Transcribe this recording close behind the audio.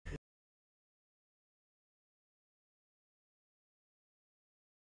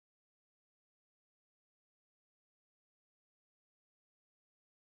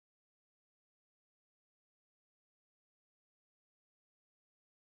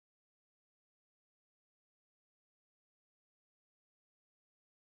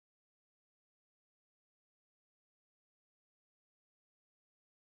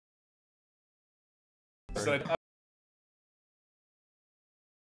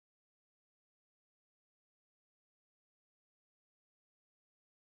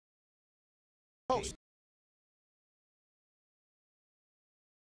Post.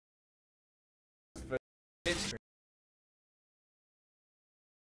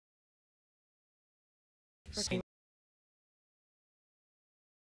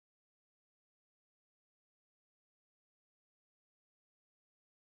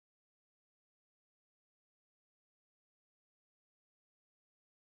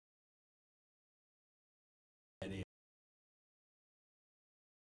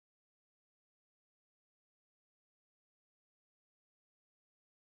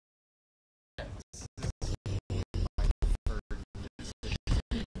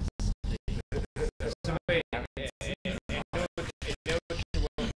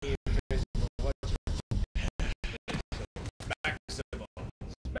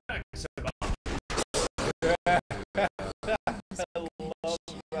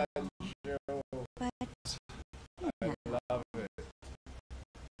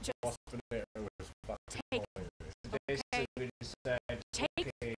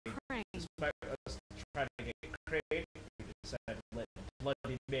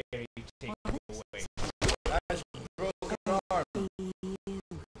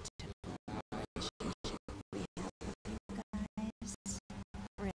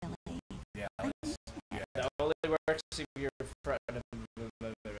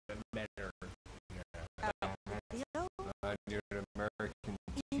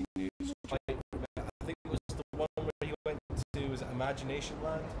 Imagination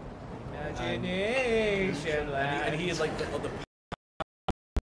Land. Imagination Land. And he is like the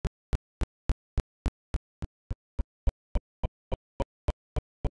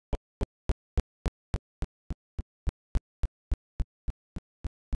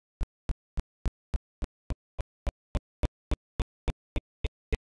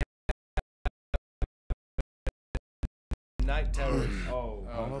Night Towers.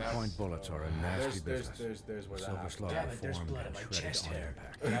 Hollow point bullets are a nasty business. There's where Silver that slug happens. there's formed blood and on my shredded chest on hair.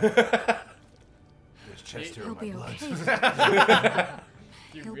 impact. There's chest hair He'll in be my blood. okay.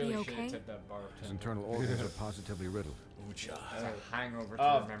 You He'll really be should have okay. took that bar of His timber. internal organs are positively riddled. It's a hangover to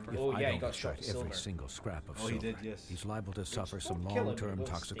Oh, remember. If oh I yeah, he don't got shot extract with every silver. single scrap of Oh, he silver, did, yes. he's liable to suffer some Don't kill him, long-term we'll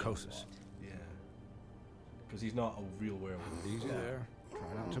steal toxicosis. Yeah. Because he's not a real werewolf. Easy there. Try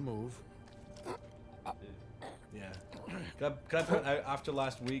not to move. Yeah. Can I point out, after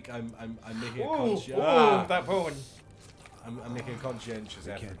last week, I'm making a that bone. I'm making a conscientious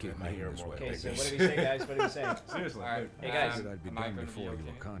We effort can't to keep get my hair moving more. Okay, so like what do this. we say, guys? What do we say? Seriously. Alright, Hey, guys. Figured I'd be am I done gonna be before you okay?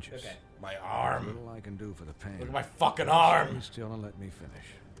 were conscious. Okay. My arm. Little I can do for the pain. Look at my fucking arm. Stay still and let me finish.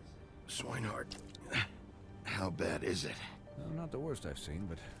 Swinehart, how bad is it? Well, not the worst I've seen,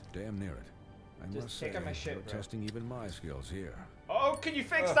 but damn near it. I Just must take say, out my shit, you're bro. testing even my skills here. Oh, can you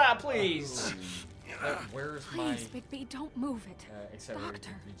fix that, please? Where's my Please, Bigby, don't move it. accelerated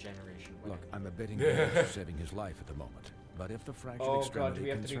Doctor. regeneration? Look, I'm a betting man for saving his life at the moment. But if the fractured Oh god, do extremity we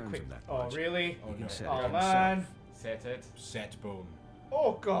have to be concerns quick? him that Oh much, really? he can set it Oh himself. man. Set it. Set bone.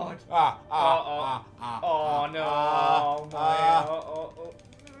 Oh god. Oh Oh no.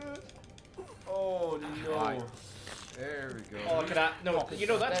 Oh no. There we go. Oh, look at that. No, you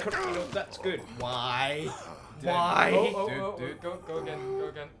know that's that's good. Why? Why? Dude, go again, go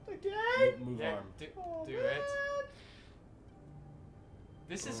again. Again? Move Yeah, arm. do it.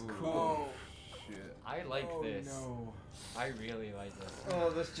 This is cool. I like this. No. I really like this. Oh,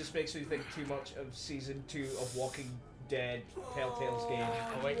 this just makes me think too much of season 2 of Walking Dead Telltale's game.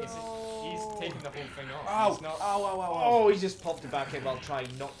 Oh wait, he's taking the whole thing off. Ow! He's not. Oh, he just popped it back in while trying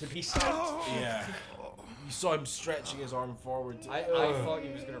not to be stabbed. Yeah. You saw him stretching his arm forward. I thought he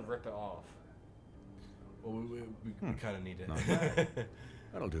was gonna rip it off. Well, we kind of need it. Not bad.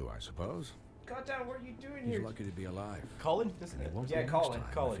 That'll do, I suppose. Goddamn, what are you doing He's here? lucky to be alive. Colin, isn't And it? it won't Yeah, be next Colin. time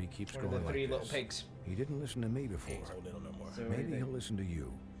Colin. if he keeps One of going the 3 like little this. pigs. He didn't listen to me before. He's old little no more. So Maybe he'll listen to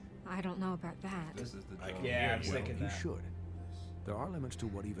you. I don't know about that. This is the job. Yeah, I was Well, thinking he that. should. There are limits to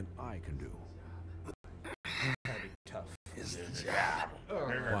what even I can do. That'd be tough. Is the job.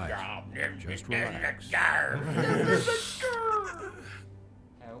 Quiet. Just relax.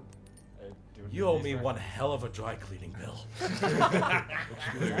 Help. You owe me one hell of a dry cleaning bill.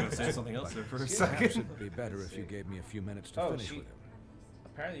 You were gonna say something else there for a Perhaps second. it'd be better if you gave me a few minutes to Oh, finish she- with him.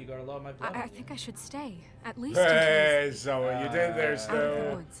 Apparently you got a lot of my blood. I think I should stay. At least Hey, so what you did there, until he's out of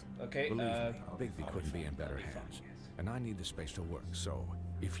the woods. Okay, Believe me, Bigby couldn't be in better hands. And I need the space to work, so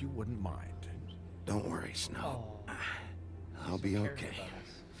if you wouldn't mind. Don't worry, Snow. Oh, I'll be caring okay. about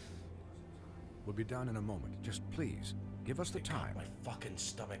us. We'll be down in a moment. Just please, Give us the It got time. my fucking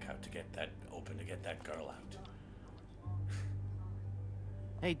stomach out to get that open, to get that girl out.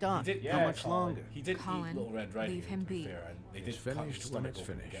 Hey, Doc, He did, how much Colin. longer? He did Colin, eat Little Red Riding leave Hood, him to be be. fair, and they It's did cut his finished when stomach it's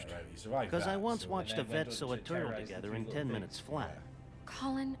open to finished. get her out. He survived Because I that, once so- watched a then went vet sew a to turtle terrorize the together three in little 10 pigs. minutes flat.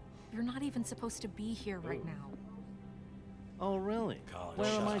 Colin, you're not even supposed to be here right now. Oh, really? Colin,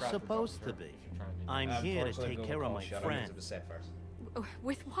 Where am I shut up. supposed to be? I'm here to Unfortunately, take Google care of Call my shut up friend. because of a set first.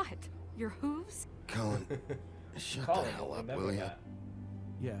 With what? Your hooves? Colin, shut Colin, the hell up, remember will you? that.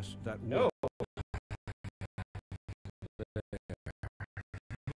 Yes, that No. would.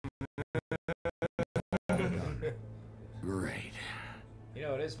 Great. You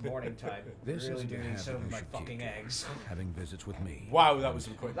know, it is morning time. This really is do the need habit some of you my should fucking keep. eggs. Having visits with me. Wow, that was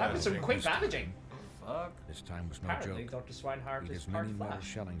some quick. That was some bandaging. quick bandaging. Fuck. This time was no Apparently, joke. Dr. Swinehart Eat is as part many metal Flash.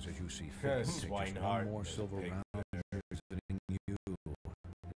 shellings as you see fit. Take just Swinehart, one more silver pig. round visiting you is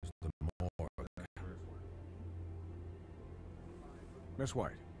the morgue. Miss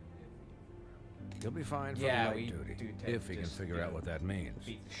White. You'll be fine for Yeah, light we duty, do tend if to he can just, figure you out know, what that means.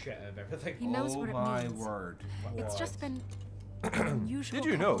 Beat the shit out of everything. He knows what it my means. word. It's just been an unusual Did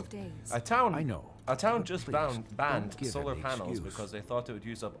you couple know of days. a town? I know. A town But just please, banned don't give solar any panels excuse. because they thought it would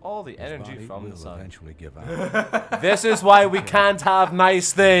use up all the His energy body from will the sun. eventually give out. This is why we can't have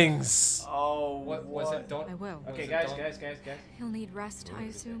nice things. Oh, What was it? Don't. I will. Okay, Was it guys, don't- guys. He'll need rest, I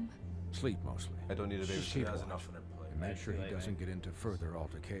assume. Sleep mostly. I don't need a baby. She Keep has watch. enough on her plate. And make sure he Actually, doesn't get into further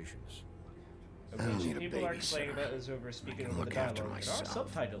altercations. I don't need a People are complaining babysitter. about us over speaking can over the look after dialogue. There are myself.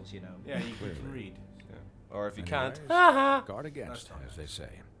 subtitles, you know. Yeah, you can read. Or if you Anyways, can't, haha. guard against, as they say.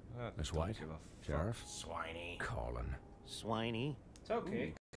 Miss White, Sheriff, Swiney. Colin. Swiney. It's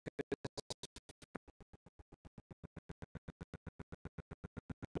okay.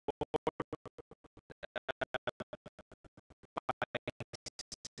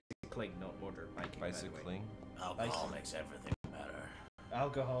 Bicycling, not motor biking. by the way. Bicycling. Alcohol makes everything better.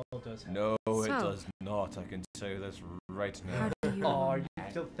 Alcohol does help. No, it So- does not. I can tell you this right now. How do you Oh, are you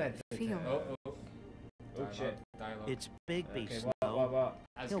still fed? feel? Oh shit. Dialogue. It's Bigby, Okay, Snow. what?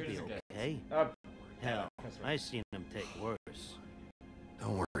 As He'll good as be it gets. okay. Hell, That's right. I seen him take worse.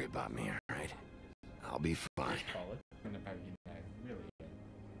 Don't worry about me, alright? I'll be fine. Colin. Talking about you now, really.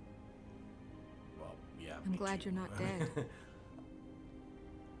 Well, yeah. I'm me glad too. you're not dead.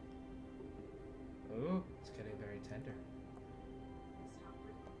 Oh, it's getting very tender.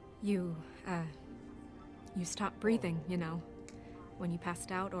 You stopped breathing, you know, when you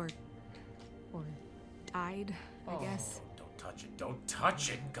passed out or died, I guess. Oh, don't touch it. Don't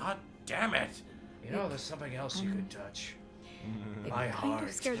touch it. God damn it. You know, there's something else you could touch. It My kind heart.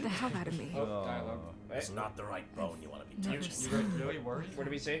 of scared the hell out of me. Oh, dialogue. It's not the right bone you want to be Never touching. seen You were really worried? What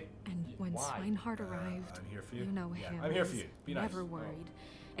did we say? And when Why? Swinehart arrived, I'm here for you. you know Yeah, him. I'm here for was you. Be nice. Never worried.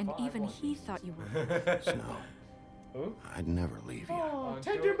 And Well, I even want he to. thought you were. Snow, Oh, I'd never leave you. oh Oh,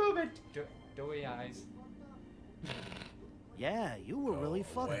 tender Joe. moment. Doughy eyes. Yeah, you were really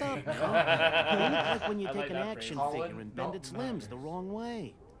fucked up. away. Huh? You look like when you I take like an that action phrase. figure Colin, and bend not its limbs the manners. wrong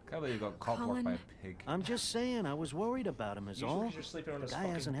way. Can't believe you got caught by a Colin. pig. I'm just saying, I was worried about him is Usually all. because you're sleeping on The his guy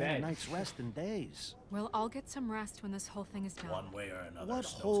fucking hasn't had a bed. night's rest in days. Well, I'll get some rest when this whole thing is done. One way or another. What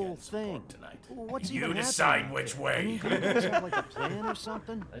Snow's whole getting some thing? pork tonight. What's you even decide happening? which Can way. you guys have like a plan or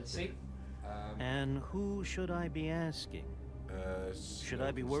something? Let's see. And who should I be asking? Should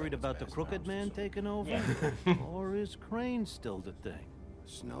I be worried about the crooked man taking over? Or is Crane still the thing?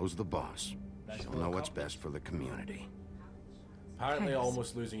 Snow's the boss. That's She'll a little know what's complex. best for the community. Apparently, Thanks.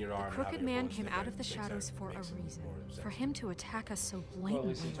 almost losing your arm. The and crooked having your man bones came stick out of the makes shadows it- for a makes it reason. more For sense. him to attack us so Well, at blatantly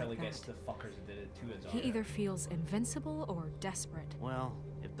least until he like gets that. the fuckers that did it to his He arm. either feels invincible or desperate. Well,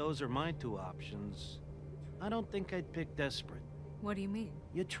 if those are my two options, I don't think I'd pick desperate. What do you mean?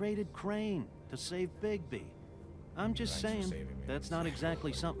 You traded Crane to save Bigby. I'm just Thanks for saying, saving me. that's not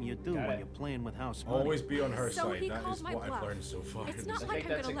exactly something you do Got when it. you're playing with house money. Always be on her So side. he That called is my what bluff. I've learned so far. It's in not this I like think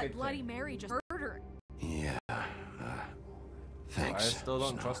I'm that's gonna a let good Bloody thing. Mary just murder him. Yeah. I Thanks. still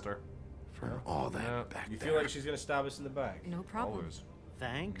don't Snow, trust her. for all that Yeah. back You there. feel like she's gonna stab us in the back? No problem. Always.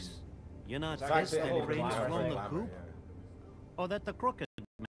 Thanks. You're not In fact, pissed the that whole Crane's glamour flown thing. the coop? Or that the crooked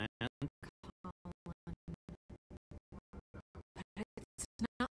man... It's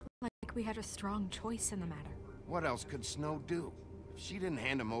not like we had a strong choice in the matter. What else could Snow do? If she didn't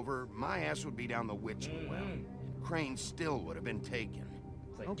hand him over, my ass would be down the witching well. Crane still would have been taken.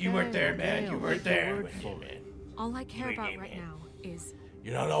 It's like, Okay, you weren't there, okay, man. I'll You weren't take your there. word when for you it. did. All I care ain't about gave right me it. now is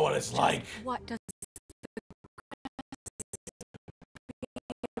You don't know what it's like. what does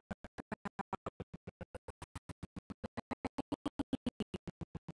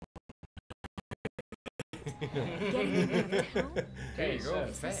getting him out of town? Okay, you go, so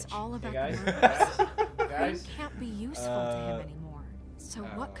Is this fetch. all Hey about guys, the murders? guys. Crane can't be useful to him anymore. So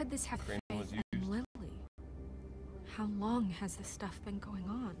what could this have Crane was Faith and Lily? How long has this stuff been going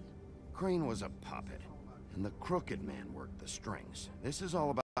on? Crane was a puppet, and the Crooked Man worked the strings. This is all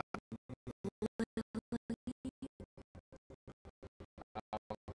about...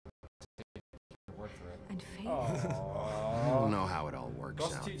 And Faith? I don't know how it all works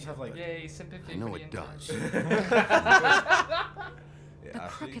out. Prostitutes have like... Yay, sympathy I know for the it does. The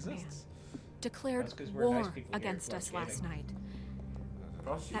Crooked Man declared That's 'cause we're nice war people here, against we're us last kidding. night.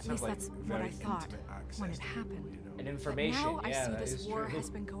 Prostitutes At have, least like, that's what very I thought intimate access when it to people, happened. you know? And But information, now I yeah, see that this is war true. has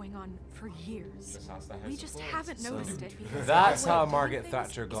been going on for years. Just ask the House We of just Lords. haven't noticed it because That's the way how we're doing Margaret things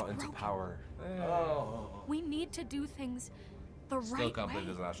Thatcher is got into broken. power. Oh. We need to do things the Still right can't way. believe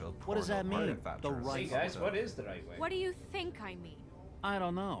there's an actual What does that porno mean? Margaret The Thatcher. right See, guys, what is the right way? What do you think I mean? I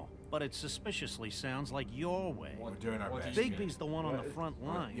don't know, but it suspiciously sounds like your way. We're doing our What do best. you Bigby's the one on the front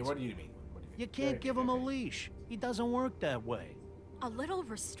lines. Yeah, what do you mean? What do you You can't give him a leash. He doesn't work that way. A little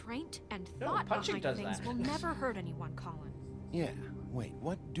restraint and No, thought punching behind does things that. will never hurt anyone, Colin. Yeah, wait,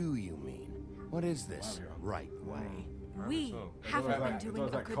 what do you mean? What is this right way? We so. haven't been Like, doing a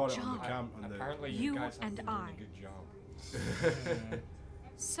good caught it on the job. cam on the... Apparently You you guys and haven't been I. doing a good job.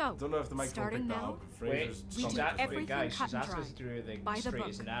 So, Don't know if the microphone starting picked that now, up. Wait, Fraser's we she's do stopped at, it. everything guys, cut she's and asked us dry. to do everything by the straight book,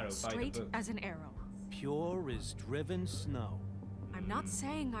 as an arrow, by the straight book. as an arrow. Pure as driven snow. I'm not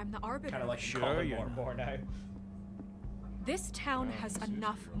saying I'm the arbiter. Kind of like Sure Colin you're more now. This town has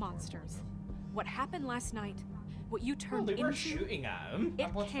enough monsters. What happened last night, what you Well, turned they were into, shooting at him. it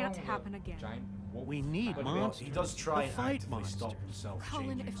And what's can't wrong with happen a again. Giant wolf? We need But Well, monsters. he does try to and fight actively stop monsters. himself Colin,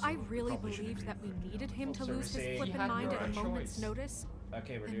 changing, if so I we really probably shouldn't believed that agree. we needed him to So we're lose his saying flippin' had mind no at a other moment's choice. notice,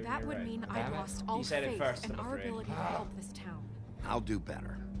 Okay, we're then doing that it would right. mean Damn I'd it. lost all You said it faith first, in I'm our afraid. ability to help this town. I'll do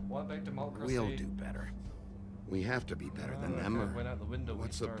better. What about democracy? We'll do better. We have to be better than them, or Went out the window when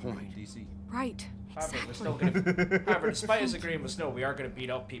what's he the started point? reading DC. Right, However, we're exactly. still gonna, however, despite us agreeing with Snow, we are going to beat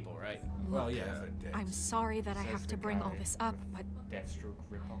up people, right? Well, yeah. for dead. I'm sorry that I Says have the to bring all guy. this up, but Deathstroke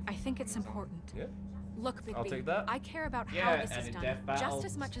ripoff. I think it's important. Yeah. Look, Bigby, I'll take that. I care about how Yeah, this and is in done Death Battle, just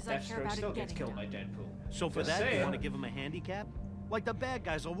as much as I care Deathstroke about still it gets getting killed by done. Deadpool. So for Just that, you saying. want to give him a handicap? Like the bad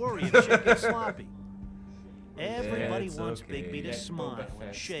guys will worry if shit gets sloppy. Everybody it's wants okay. Bigby to Yeah, smile Boba and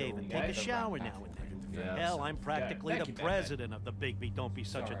Fett's shave still and the take a guy. shower now and then. Yeah. Hell, I'm practically thank the you, Batman. president of the Bigby Don't Be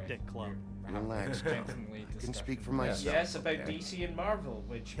Such a Sorry. Dick Club. Relax, Definitely I can speak for discussion. myself. Yes, about okay? DC and Marvel,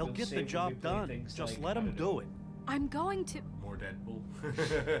 which He'll we'll get see the when we job play done. things Just like, let I him don't do know, it. I'm going to. More Deadpool.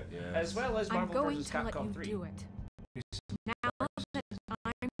 Yeah. As well as I'm Marvel going vs. to let Capcom you 3. do it. Now that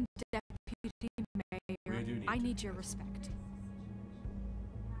I'm deputy We do mayor, need I to need do your this. respect.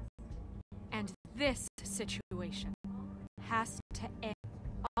 And this situation has to end.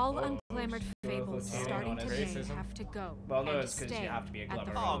 All Oh, unglamored still fables voting starting on it. today Racism? have to go. Well, no, and it's because stay you have to be a at the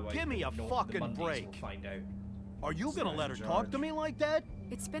glamour. front. Oh, otherwise give me a no, fucking the Mondays break. Will find out. Are you gonna Still let her in talk charge. to me like that?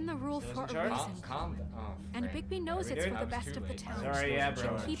 It's been the rule Still for in a charge? reason. Calm down. Oh, And Frank. Bigby knows we it's doing? for the That was best too of the late. town. Sorry, yeah, and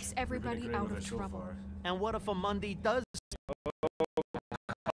bro. it keeps everybody Agreeing out with of it so trouble. far. And what if a Monday does?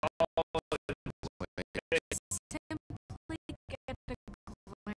 Simply get a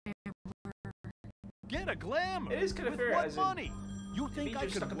glamour. Get a glamour. It is kinda With fair, what as in, money? You If think you're I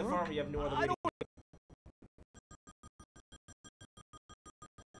could stuck on the work? farm, you have no other I way to don't-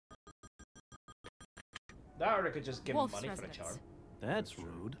 That or I could just give him Wolf's money for the residence. charm. That's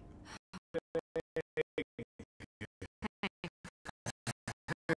rude.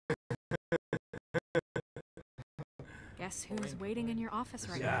 Guess who's waiting in your office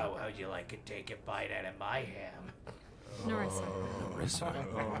right So, now? how'd you like to take a bite out of my ham? Narissa. Marissa.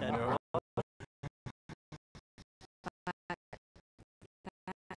 Oh, That- no.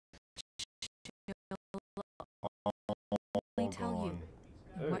 Let me tell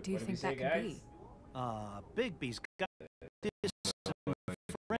you. Ooh, What do you what did we think say, that could guys? be? Bigby's got this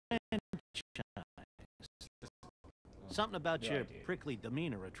franchise. Something about No your idea. prickly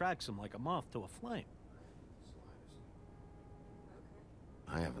demeanor attracts him like a moth to a flame.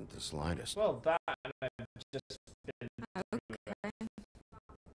 I haven't the slightest. Well, that and I've just been, Okay.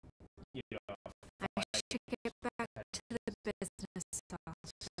 you know, I should get back to the business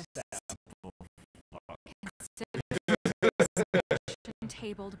office. Consider this position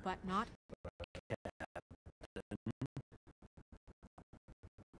tabled, but not.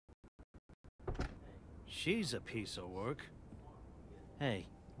 She's a piece of work. Hey,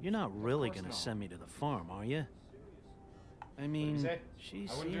 you're not really course gonna not. send me to the farm, are you? I mean, say? she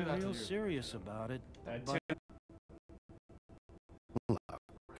I wouldn't do seemed that to real you. serious about it. that But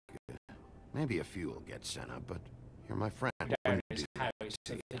Maybe a few will get sent up, but you're my friend. down Wouldn't his do house. that I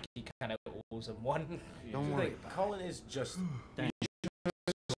to you. think he kind of owes him one. Don't The worry thing, about it. Colin is just...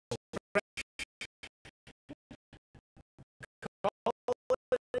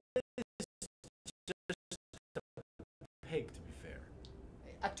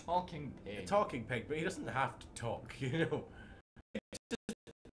 talking pig. A talking pig, but he doesn't have to talk, you know.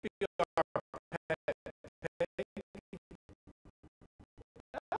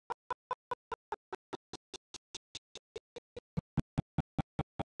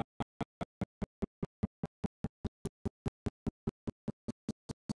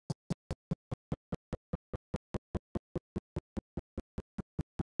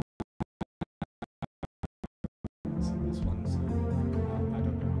 This one's. I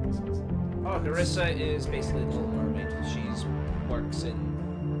don't know what this is. Oh, Narissa is basically the Little Mermaid. She's works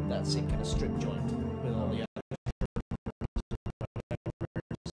in that same kind of strip joint with all the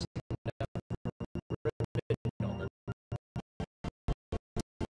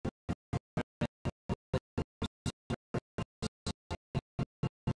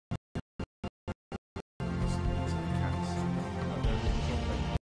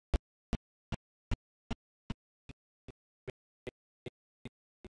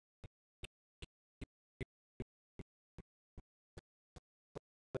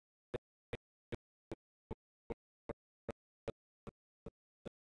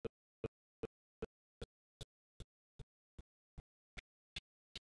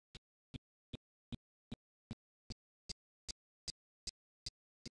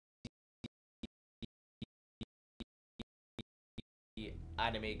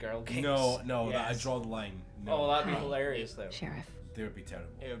anime girl games. No, I Yes. draw the line. No. Oh, that'd be Hi, hilarious though. Sheriff. They would be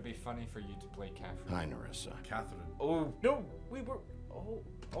terrible. It would be funny for you to play Catherine. Hi, Narissa. Catherine. Oh no, we were.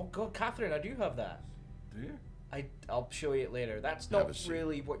 Oh God, Catherine, I do have that. Do you? I'll show you it later. That's Have a not seat.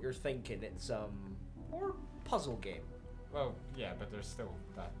 really what you're thinking. It's more puzzle game. Well, yeah, but there's still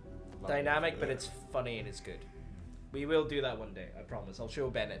that. level. Dynamic, but it's funny and it's good. We will do that one day. I promise. I'll show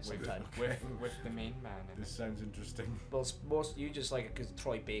Bennett sometime. with the main man in This it. sounds interesting. Well, most you just like it because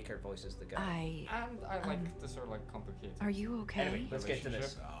Troy Baker voices the guy. And I like the sort of like complicated. Are you okay? Anyway, let's get to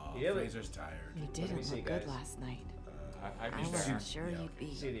this. Oh, Yeah, but- Fraser's tired. You me didn't see, look good guys. last night. I'd I be wasn't fair. sure Yeah. you'd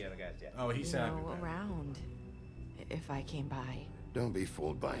be, See the other guys, yeah. Oh, he you said. know, around if I came by. Don't be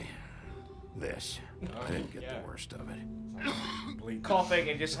fooled by this. I didn't get yeah. the worst of it. Bleed. Coughing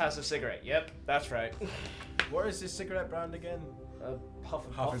and just has a cigarette. Yep, that's right. What is his cigarette brand again? Huff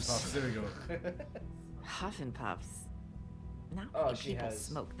and Huff and Puffs. Puffs. There we go. Huff and Puffs. Not Oh, many she people has-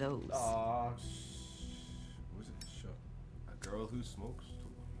 smoke those. Aw, What was it? Shut. A girl who smokes.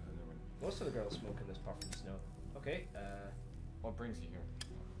 most of the girls smoke in this park from snow. Okay, What brings you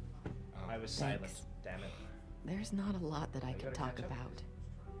here? I was Thanks. silent. Damn it. There's not a lot that I You can gotta talk catch up. about.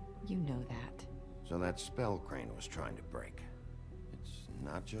 You know that. So that spell Crane was trying to break. It's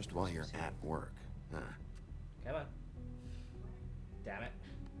not just while you're at work. Huh. Come on. Damn it.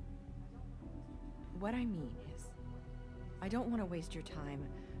 What I mean is, I don't want to waste your time,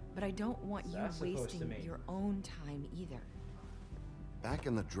 but I don't want What's you that supposed to wasting mean? your own time either. Back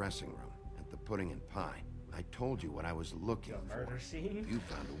in the dressing room at the Pudding and Pie, I told you what I was looking The for. murder scene? You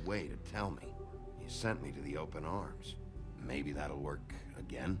found a way to tell me. You sent me to the open arms. Maybe that'll work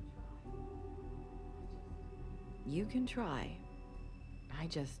again. You can try. I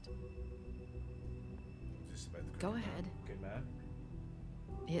just... Just about the Go criminal. ahead. Good man.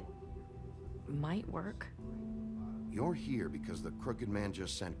 It might work. You're here because the crooked man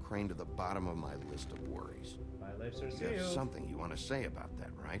just sent Crane to the bottom of my list of worries. My lips are You have sealed. something you want to say about that,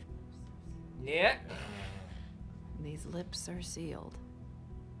 right? Yeah. These lips are sealed.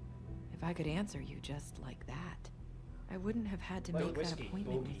 If I could answer you just like that, I wouldn't have had to Like make whiskey, that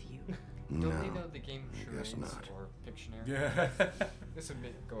appointment bogey. with you. No. Don't they know the game I guess charades not. or Pictionary? Yeah. This would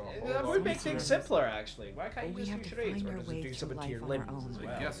go a whole That lot would make easier. things simpler, actually. Why can't you We just have do to charades, find or our does way it do through something to life your on our limbs own. as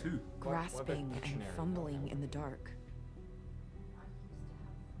well? Guess who? Grasping and Pictionary? fumbling in the dark.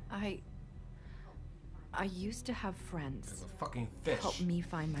 I used to have There's friends a fucking fish. help me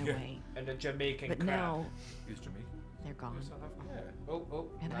find my Yeah. way, And a Jamaican but crab. now He's Jamaican. they're gone, Yeah. Oh,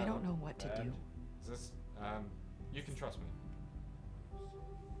 and I don't know what to do. Is this, you can trust me.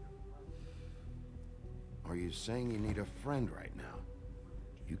 Are you saying you need a friend right now?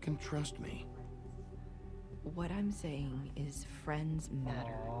 You can trust me. What I'm saying is friends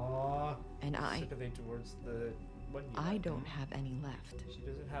matter, Aww. and Sympathy towards the one you I like. don't have any left. She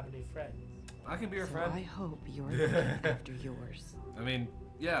doesn't have any friends. I can be your So friend. I hope you're looking after yours. I mean,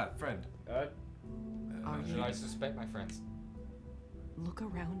 yeah, friend. Good. Are Should you? I suspect my friends? Look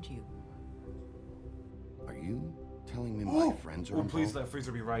around you. Are you telling me my friends are Oh, please involved? let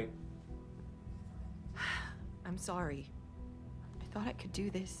Fraser be right. I'm sorry. I thought I could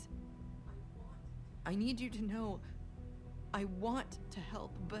do this. I need you to know I want to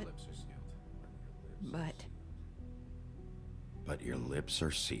help, but Lips are sealed. But your lips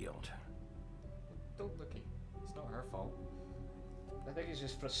are sealed. Don't look at It's not her fault. I think he's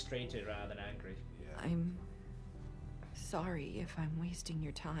just frustrated rather than angry. Yeah. I'm sorry if I'm wasting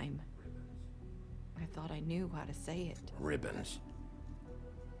your time. I thought I knew how to say it. Ribbons.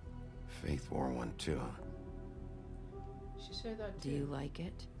 Faith wore one too. She said that too. Do you like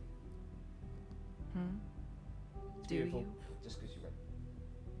it? It's Do beautiful. you? Just because you read.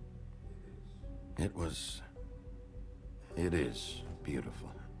 It is beautiful.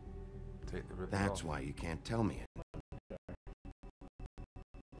 Take the ribbon That's off. why you can't tell me it. Take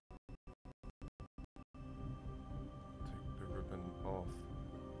the ribbon off.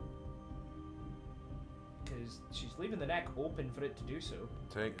 Because she's leaving the neck open for it to do so.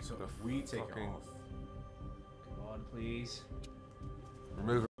 Take So the if we take it fucking... off, Come on, please.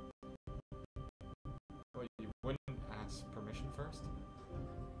 Remove it. But you wouldn't ask permission first?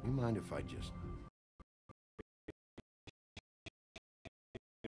 You mind if I just...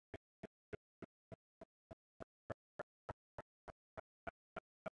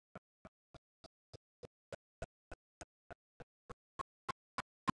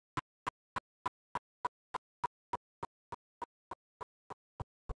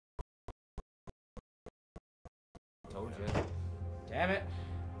 Told you. Damn it.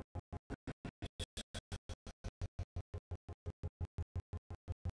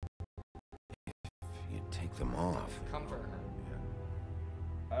 You take them off. Comfort her.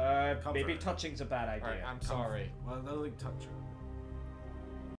 Comfort. Maybe touching's a bad idea. Alright, I'm sorry. well, another like touch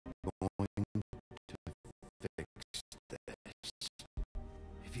her. Going to fix this.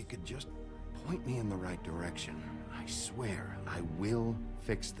 If you could just point me in the right direction, I swear I will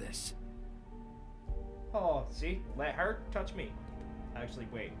fix this. Oh, see? Let her touch me. Actually,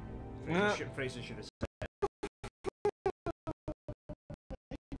 wait. Fraser should have said.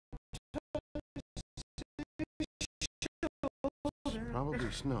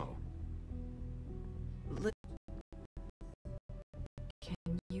 Probably snow.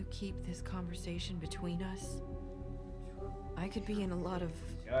 Can you keep this conversation between us? I could be in a lot of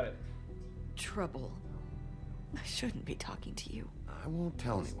Got it. trouble. I shouldn't be talking to you. I won't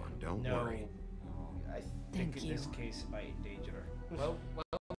tell anyone, don't No. worry. I think Thank in this you. case it might endanger her. Well,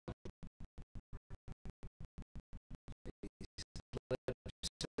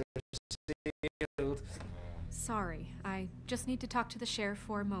 Sorry, I just need to talk to the sheriff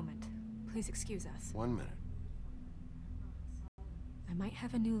for a moment. Please excuse us. 1 minute. I might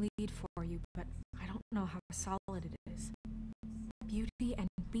have a new lead for you, but I don't know how solid it is. Beauty and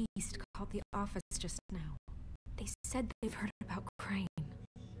Beast called the office just now. They said they've heard about Crane.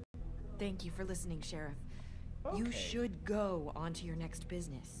 Thank you for listening, Sheriff. You Okay. should go on to your next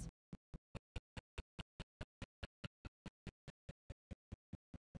business.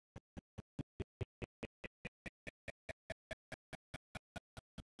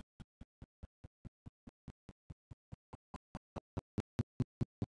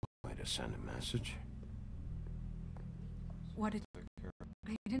 Way to send a message. What did...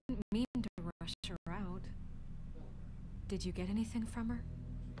 I didn't mean to rush her out. Did you get anything from her?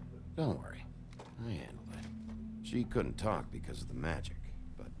 Don't worry. I handled it. She couldn't talk because of the magic,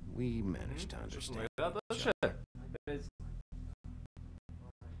 but we managed to Just understand. lay that shit. It's-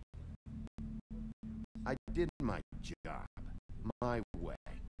 I did my job. My way.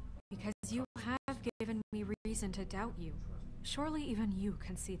 Because you have given me reason to doubt you. Surely even you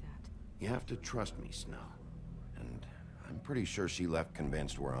can see that. You have to trust me, Snow. And I'm pretty sure she left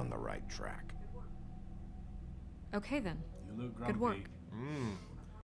convinced we're on the right track. Okay then. You look Good grumpy. work. Mmm.